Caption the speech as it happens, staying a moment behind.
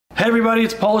Hey everybody,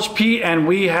 it's Polish Pete and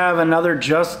we have another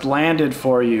just landed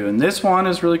for you, and this one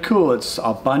is really cool. It's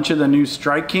a bunch of the new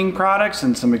Strike King products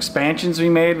and some expansions we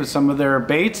made with some of their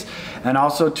baits, and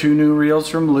also 2 new reels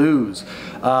from Lew's.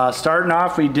 Starting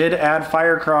off, we did add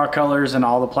Fire Craw colors and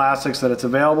all the plastics that it's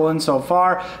available in so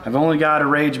far. I've only got a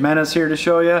Rage Menace here to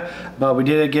show you, but we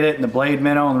did get it in the Blade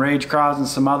Minnow and Rage Craws and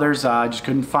some others. I just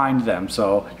couldn't find them,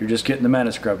 so you're just getting the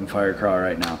Menace Grub and Fire Craw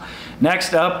right now.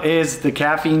 Next up is the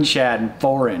Caffeine Shad in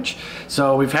 4-inch.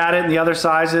 So we've had it in the other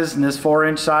sizes, and this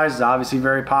 4-inch size is obviously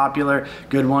very popular.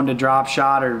 Good one to drop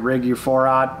shot or rig your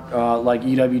 4-aught like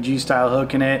EWG style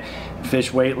hook in it.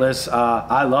 Fish weightless.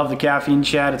 I love the Caffeine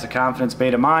Shad. It's a confidence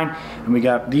bait of mine, and we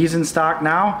got these in stock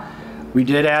now. We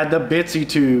did add the Bitsy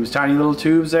tubes, tiny little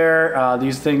tubes there.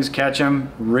 These things catch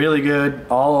them really good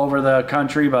all over the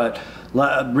country, but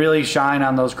really shine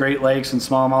on those Great Lakes and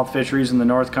smallmouth fisheries in the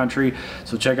North Country.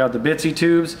 So check out the Bitsy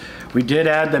tubes. We did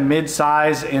add the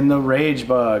mid-size in the Rage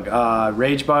Bug.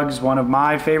 Rage Bug is one of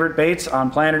my favorite baits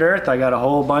on planet Earth. I got a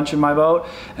whole bunch in my boat,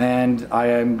 and I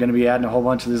am going to be adding a whole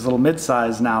bunch of these little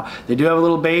mid-size now. They do have a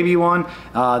little baby one.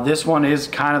 This one is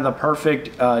kind of the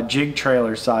perfect jig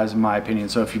trailer size in my opinion.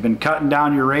 So if you've been cutting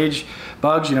down your Rage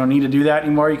Bugs, you don't need to do that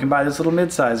anymore. You can buy this little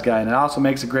mid-size guy, and it also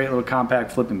makes a great little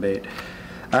compact flipping bait.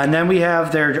 And then we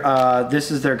have their, this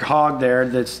is their hog there.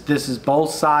 This is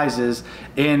both sizes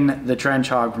in the trench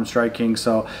hog from Strike King.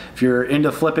 So if you're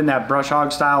into flipping that brush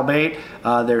hog style bait,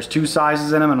 there's 2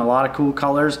 sizes in them and a lot of cool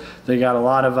colors. They got a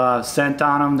lot of scent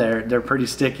on them. They're pretty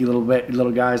sticky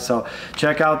little guys. So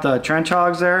check out the trench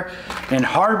hogs there. In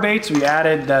hard baits, we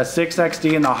added the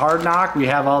 6XD and the Hard Knock. We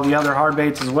have all the other hard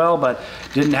baits as well, but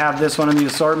didn't have this one in the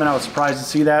assortment. I was surprised to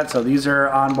see that. So these are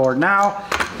on board now.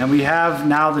 And we have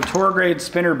now the Tour Grade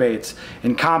spinner baits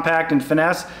in compact and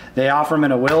finesse. They offer them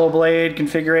in a willow blade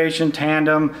configuration,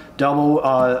 tandem, double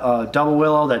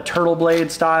willow, that turtle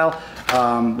blade style,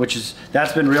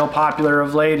 that's been real popular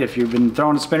of late. If you've been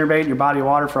throwing a spinnerbait in your body of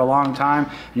water for a long time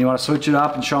and you want to switch it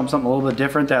up and show them something a little bit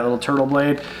different, that little turtle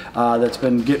blade that's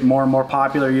been getting more and more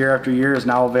popular year after year is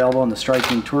now available in the Strike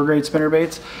King Tour Grade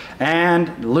spinnerbaits.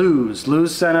 And Lew's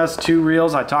sent us 2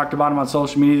 reels. I talked about them on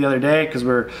social media the other day because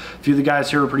a few of the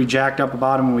guys here were pretty jacked up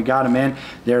about them when we got them in.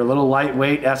 They're little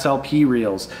lightweight SLP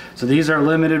reels. So these are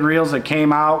limited reels that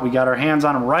came out. We got our hands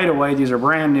on them right away. These are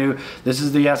brand new. This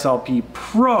is the SLP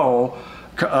Pro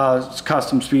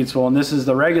custom speed spool, and this is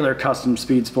the regular custom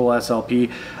speed spool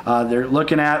SLP. They're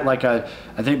looking at like I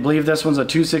believe this one's a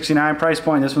 $269 price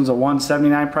point. This one's a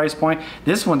 $179 price point.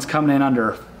 This one's coming in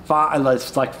under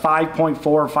it's like 5.4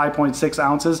 or 5.6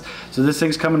 ounces. So this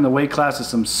thing's coming in the weight class of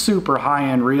some super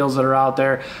high-end reels that are out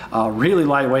there. Really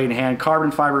lightweight in hand,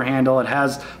 carbon fiber handle. It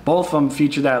has, both of them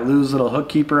feature that Lew's little hook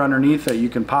keeper underneath that you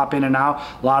can pop in and out.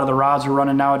 A lot of the rods we're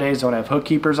running nowadays don't have hook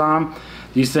keepers on them.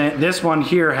 This one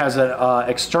here has an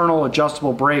external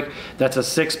adjustable brake that's a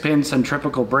 6-pin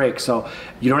centrifugal brake, so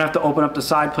you don't have to open up the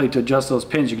side plate to adjust those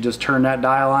pins. You can just turn that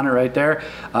dial on it right there,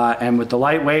 and with the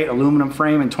lightweight aluminum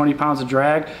frame and 20 pounds of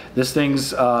drag, this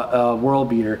thing's a world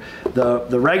beater.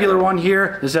 The regular one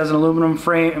here, this has an aluminum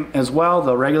frame as well,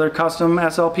 the regular custom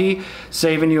SLP,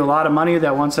 saving you a lot of money at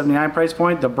that $179 price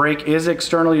point. The brake is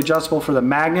externally adjustable for the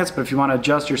magnets, but if you want to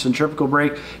adjust your centrifugal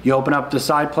brake, you open up the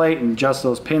side plate and adjust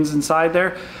those pins inside there.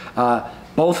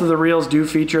 Both of the reels do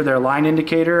feature their line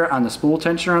indicator on the spool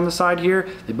tensioner on the side here.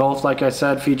 They both, like I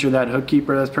said, feature that hook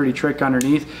keeper that's pretty trick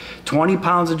underneath. 20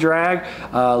 pounds of drag.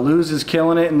 Lew's is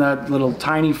killing it in the little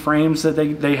tiny frames that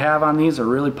they have on these. Are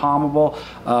really palmable.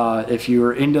 If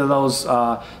you're into those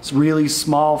really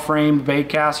small framed bait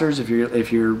casters, if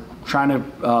you're trying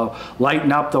to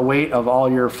lighten up the weight of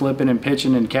all your flipping and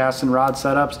pitching and casting rod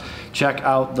setups, check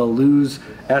out the Lew's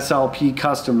SLP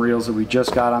custom reels that we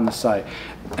just got on the site.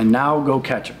 And now go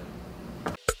catch them.